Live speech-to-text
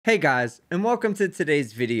Hey guys, and welcome to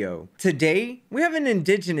today's video. Today, we have an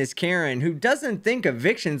Indigenous Karen who doesn't think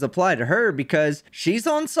evictions apply to her because she's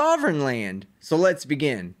on sovereign land. So let's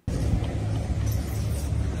begin.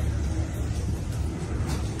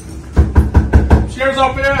 Sheriff's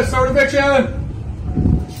office, start eviction!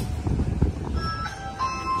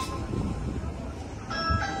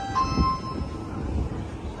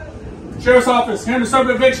 Sheriff's office, here to start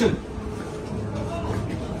eviction.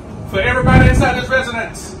 For everybody inside this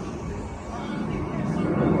residence.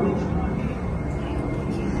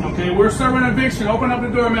 Okay, we're serving eviction. Open up the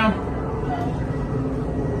door, ma'am.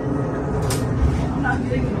 I'm not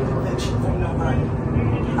getting an eviction from nobody.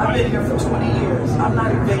 I've been here for 20 years. I'm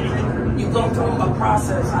not evicted. You go through a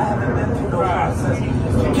process. I haven't been through no process.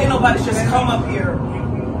 Can't nobody just come up here.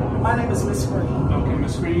 My name is Miss Green. Okay,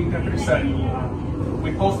 Miss Green, Deputy Sutton.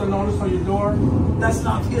 We post a notice on your door. That's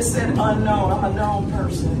not, you said unknown. I'm a known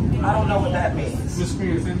person. I don't know what that means. Miss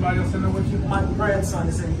Green, is anybody else in there with you? My grandson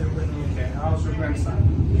is in here with me. Okay, how's your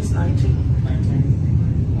grandson? He's 19.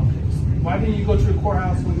 19. Okay. Why didn't you go to the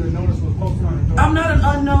courthouse when your notice was posted on the door? I'm not an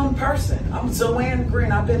unknown person. I'm Joanne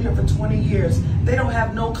Green. I've been here for 20 years. They don't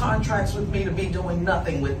have no contracts with me to be doing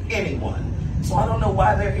nothing with anyone. So I don't know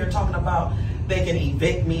why they're here talking about they can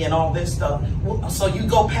evict me and all this stuff. So you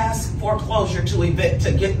go past foreclosure to evict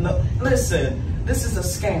to get no. Listen, this is a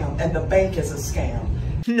scam and the bank is a scam.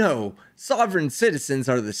 No, sovereign citizens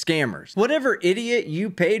are the scammers. Whatever idiot you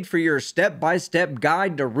paid for your step-by-step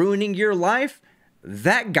guide to ruining your life,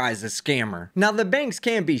 that guy's a scammer. Now the banks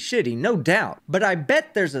can be shitty, no doubt, but I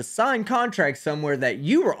bet there's a signed contract somewhere that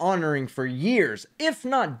you were honoring for years, if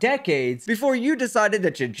not decades, before you decided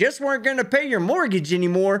that you just weren't gonna pay your mortgage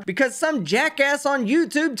anymore because some jackass on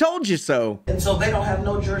YouTube told you so. And so they don't have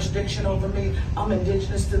no jurisdiction over me. I'm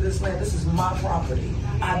indigenous to this land. This is my property.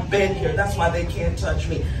 I've been here. That's why they can't touch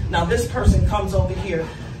me. Now this person comes over here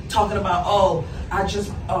talking about, oh, I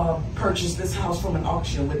just purchased this house from an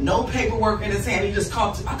auction with no paperwork in his hand. He just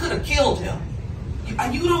called. I could have killed him.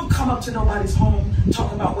 You don't come up to nobody's home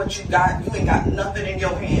talking about what you got. You ain't got nothing in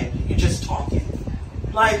your hand. You just talking.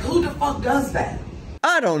 Like, who the fuck does that?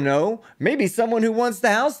 I don't know. Maybe someone who wants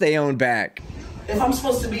the house they own back. If I'm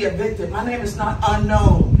supposed to be evicted, my name is not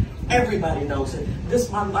unknown. Everybody knows it. The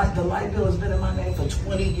light bill has been in my name for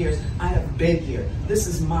 20 years. I have been here. This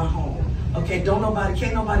is my home. Okay,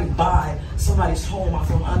 can't nobody buy somebody's home off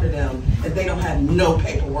from under them if they don't have no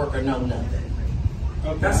paperwork or no nothing.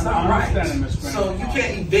 Okay, that's not right. So you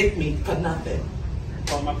can't evict me for nothing.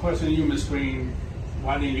 Well, my question to you, Ms. Green,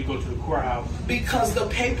 why didn't you go to the courthouse? Because the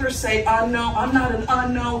papers say unknown. I'm not an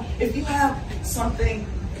unknown. If you have something,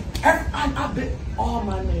 I've been, all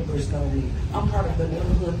my neighbors know me. I'm part of the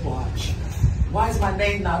Neighborhood Watch. Why is my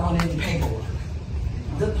name not on any paperwork?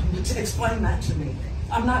 Explain that to me.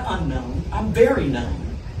 I'm not unknown. I'm very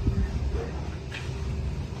known.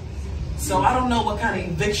 So I don't know what kind of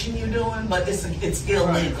eviction you're doing, but it's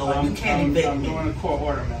illegal and you can't evict me. I'm doing a court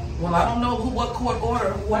order, ma'am. Well, I don't know what court order,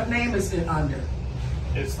 what name is it under?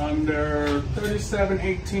 It's under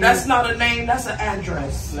 3718. That's not a name, that's an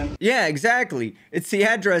address. Yeah, exactly. It's the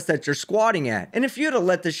address that you're squatting at. And if you'd have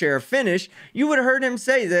let the sheriff finish, you would have heard him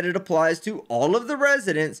say that it applies to all of the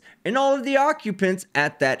residents and all of the occupants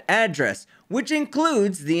at that address, which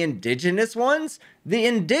includes the indigenous ones, the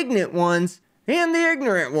indignant ones, and the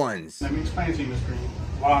ignorant ones. Let me explain to you, Ms. Green,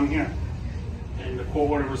 while I'm here. And the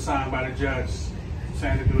court order was signed by the judge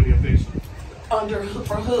saying to do the eviction.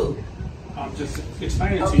 For who? I'm just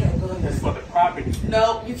explaining to you. It's for the property.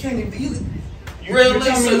 No, you can't evict. Really?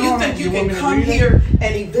 So you think you can come here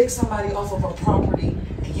and evict somebody off of a property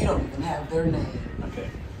and you don't even have their name? Okay.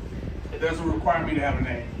 It doesn't require me to have a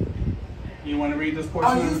name. You want to read this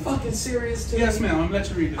portion? Are you fucking serious to me? Yes, ma'am. I'm going to let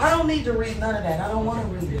you read this. I don't need to read none of that. I don't want to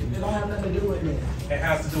read it. It don't have nothing to do with me. It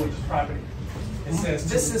has to do with this property. It says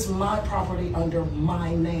this is my property under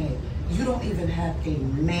my name. You don't even have a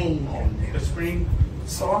name on there. The screen.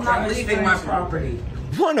 So I'm not leaving my property.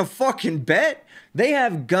 Wanna fucking bet? They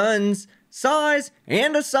have guns, size,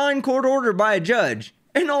 and a signed court order by a judge.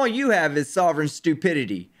 And all you have is sovereign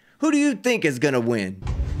stupidity. Who do you think is gonna win?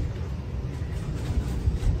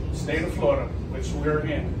 State of Florida, which we're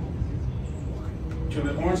in, to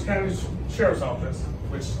the Orange County Sheriff's Office,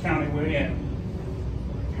 which county we're in.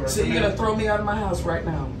 So you're gonna throw me out of my house right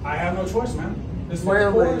now? I have no choice, ma'am. This is what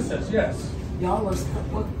the court order says, yes. Y'all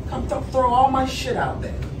come throw all my shit out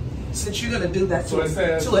there. Since you're gonna do that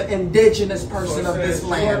to an indigenous person of this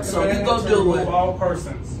land, so you go do it. All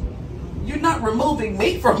persons. You're not removing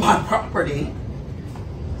me from my property.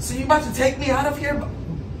 So you about to take me out of here?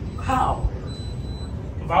 How?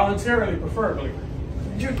 Voluntarily, preferably.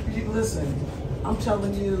 You listen. I'm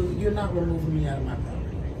telling you, you're not removing me out of my property.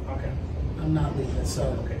 Okay. I'm not leaving, so.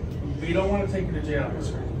 Okay. We don't want to take you to jail,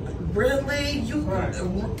 sir. Really? You? Right.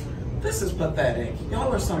 This is pathetic.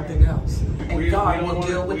 Y'all are something else. And God will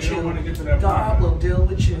deal with you. God will deal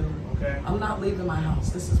with you. Okay. I'm not leaving my house.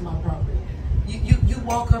 This is my property. You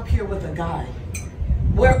walk up here with a guy.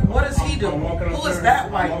 What is he doing? Who is that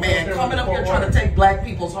white man coming up here trying to take black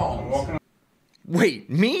people's homes? Wait,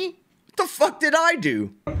 me? What the fuck did I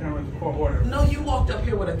do? No, you walked up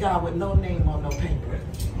here with a guy with no name on no paper.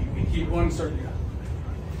 You keep one certain.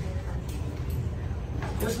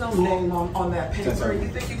 There's no name on that paper. You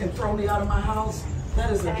think you can throw me out of my house?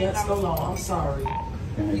 That is against the law. I'm sorry.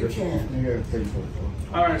 You can't.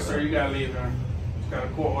 All right, sir, you gotta leave, man. You got a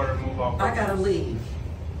court order to move off. I gotta leave.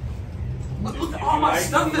 But look, all my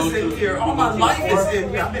stuff is in here. All my life is in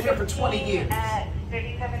here. I've been here for 20 years.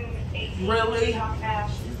 Really?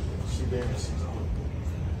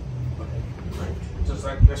 Just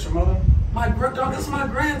like, that's your mother? This is my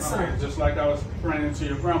grandson. Okay, just like I was praying to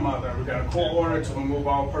your grandmother, we got a court order to remove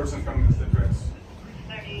all persons from this address.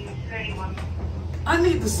 31. I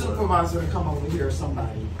need the supervisor to come over here or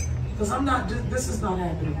somebody. Because this is not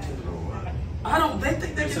happening to me. They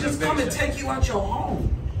think they can just come and take you out your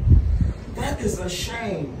home. That is a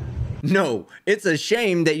shame. No, it's a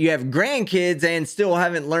shame that you have grandkids and still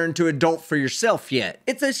haven't learned to adult for yourself yet.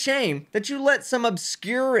 It's a shame that you let some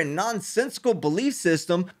obscure and nonsensical belief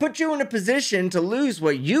system put you in a position to lose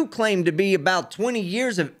what you claim to be about 20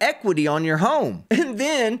 years of equity on your home. And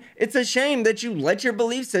then it's a shame that you let your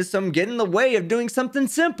belief system get in the way of doing something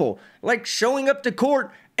simple, like showing up to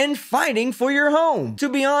court and fighting for your home. To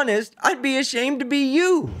be honest, I'd be ashamed to be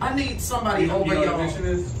you. I need somebody over y'all.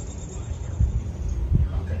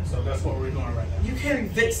 So that's what we're doing right now. You can't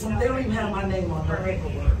evict them. They don't even have my name on their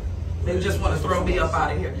paperwork. They just want to throw me up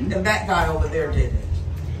out of here. And that guy over there did it.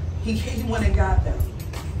 He went and got them.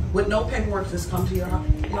 With no paperwork, just come to your house.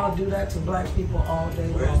 Y'all do that to black people all day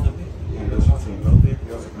long.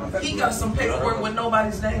 He got some paperwork with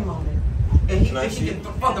nobody's name on it. And he thinks he can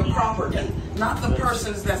for the property, not the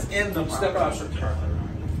persons that's in the Step out, sir.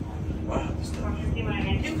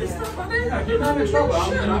 You can step out there. You're not in trouble.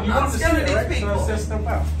 I'm not scared of these people. So step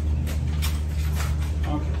out.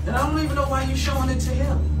 Okay. And I don't even know why you're showing it to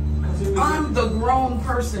him. I'm the grown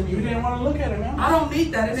person. You didn't want to look at it, man. I don't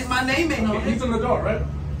need that. And my name ain't on it. He's in the door, right?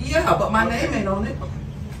 Yeah, but my name ain't on it.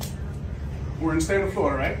 We're in the state of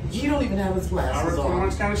Florida, right? You don't even have his I work glasses for the on.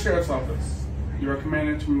 Orange County Sheriff's Office. You are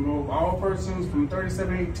commanded to remove all persons from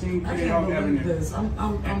 3718 I King can't Avenue believe this. I'm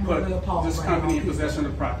and really put appalled this right company now. in possession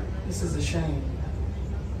of the property. This is a shame.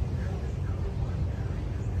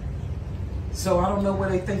 So I don't know where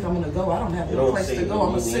they think I'm gonna go. I don't have no place to go. I'm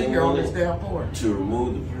gonna sit here on this damn porch. To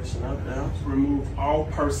remove the person out the house? Remove all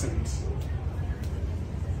persons.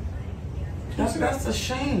 That's a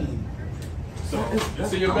shame. So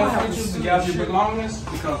your best interest to gather your belongings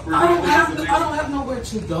because we're I don't going have nowhere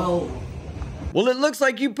to go. Well, it looks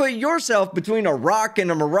like you put yourself between a rock and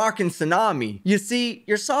a Moroccan tsunami. You see,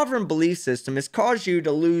 your sovereign belief system has caused you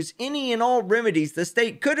to lose any and all remedies the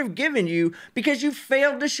state could have given you because you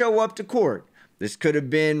failed to show up to court. This could have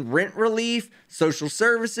been rent relief, social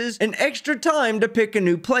services, and extra time to pick a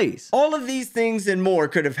new place. All of these things and more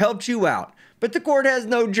could have helped you out, but the court has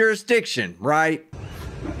no jurisdiction, right?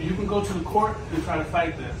 You can go to the court and try to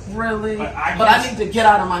fight this. Really? But I need to get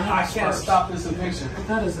out of my house I can't first. stop this eviction.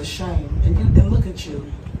 That is a shame. And look at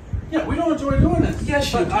you. Yeah, we don't enjoy doing this.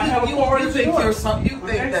 Yes, you do. I have a court You think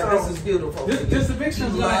that this is beautiful. This eviction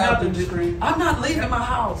is going to happen. I'm not leaving my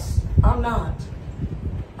house. I'm not.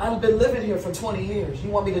 I've been living here for 20 years. You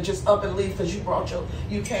want me to just up and leave because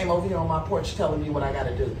you came over here on my porch telling me what I got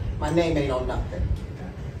to do. My name ain't on nothing.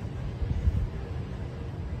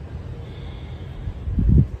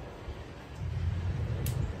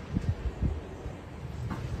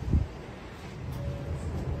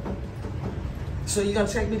 So you're going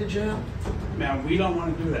to take me to jail? Ma'am, we don't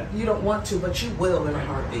want to do that. You don't want to, but you will in a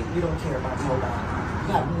heartbeat. You don't care about nobody.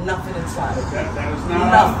 You have nothing inside of you. That is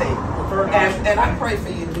not nothing. And I pray for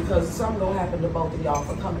you because something going to happen to both of y'all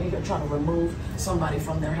for coming here trying to remove somebody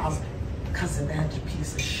from their house because of that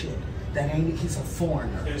piece of shit. He's a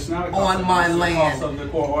foreigner on my land.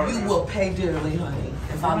 You will pay dearly, honey,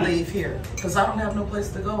 if I leave here. Because I don't have no place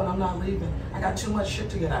to go and I'm not leaving. I got too much shit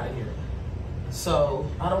to get out of here. So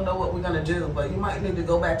I don't know what we're gonna do, but you might need to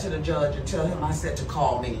go back to the judge and tell him I said to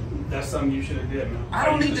call me. That's something you should have did, man. I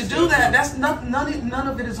don't need to do that. That's not none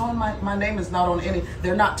of it is on my name is not on any.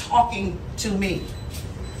 They're not talking to me.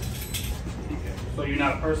 Okay. So you're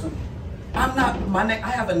not a person? I'm not. My name.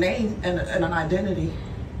 I have a name and an identity.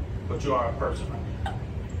 But you are a person, right?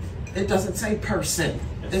 It doesn't say person.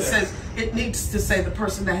 It says, it needs to say the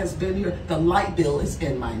person that has been here, the light bill is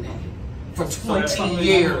in my name for So that's 20 something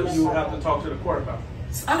years. you will have to talk to the court about.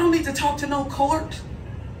 I don't need to talk to no court.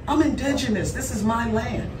 I'm indigenous. This is my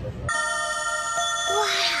land.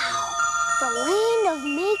 Wow, the land of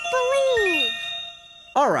make-believe.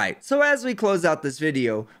 Alright, so as we close out this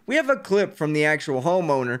video, we have a clip from the actual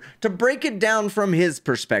homeowner to break it down from his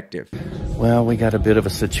perspective. Well, we got a bit of a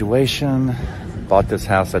situation. Bought this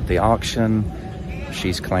house at the auction.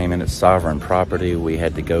 She's claiming it's sovereign property. We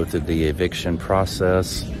had to go through the eviction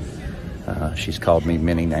process. She's called me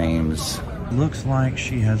many names. Looks like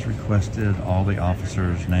she has requested all the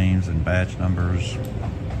officers' names and badge numbers,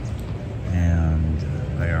 and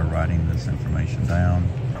they are writing this information down.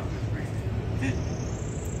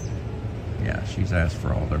 Yeah, she's asked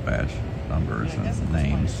for all their badge numbers and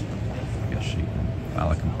names. I guess she can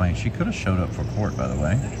file a complaint. She could have showed up for court, by the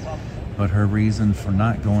way, but her reason for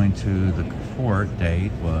not going to the court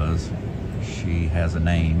date was she has a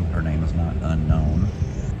name. Her name is not unknown.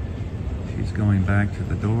 She's going back to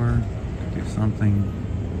the door to do something.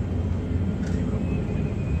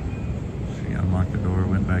 She unlocked the door,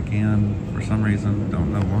 went back in for some reason,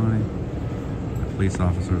 don't know why. The police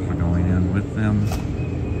officers are going in with them.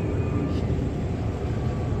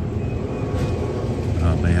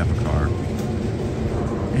 They have a car.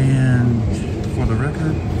 And for the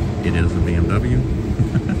record, it is a BMW.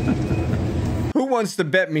 Who wants to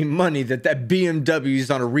bet me money that BMW is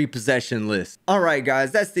on a repossession list? Alright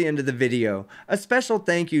guys, that's the end of the video. A special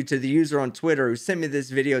thank you to the user on Twitter who sent me this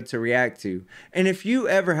video to react to. And if you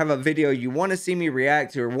ever have a video you want to see me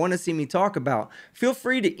react to or want to see me talk about, feel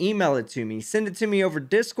free to email it to me, send it to me over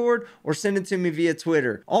Discord, or send it to me via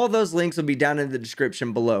Twitter. All those links will be down in the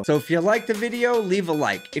description below. So if you liked the video, leave a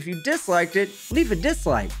like. If you disliked it, leave a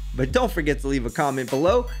dislike. But don't forget to leave a comment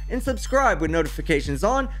below and subscribe with notifications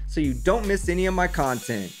on so you don't miss any of my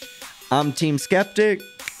content. I'm Team Skeptic,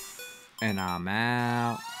 and I'm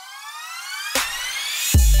out.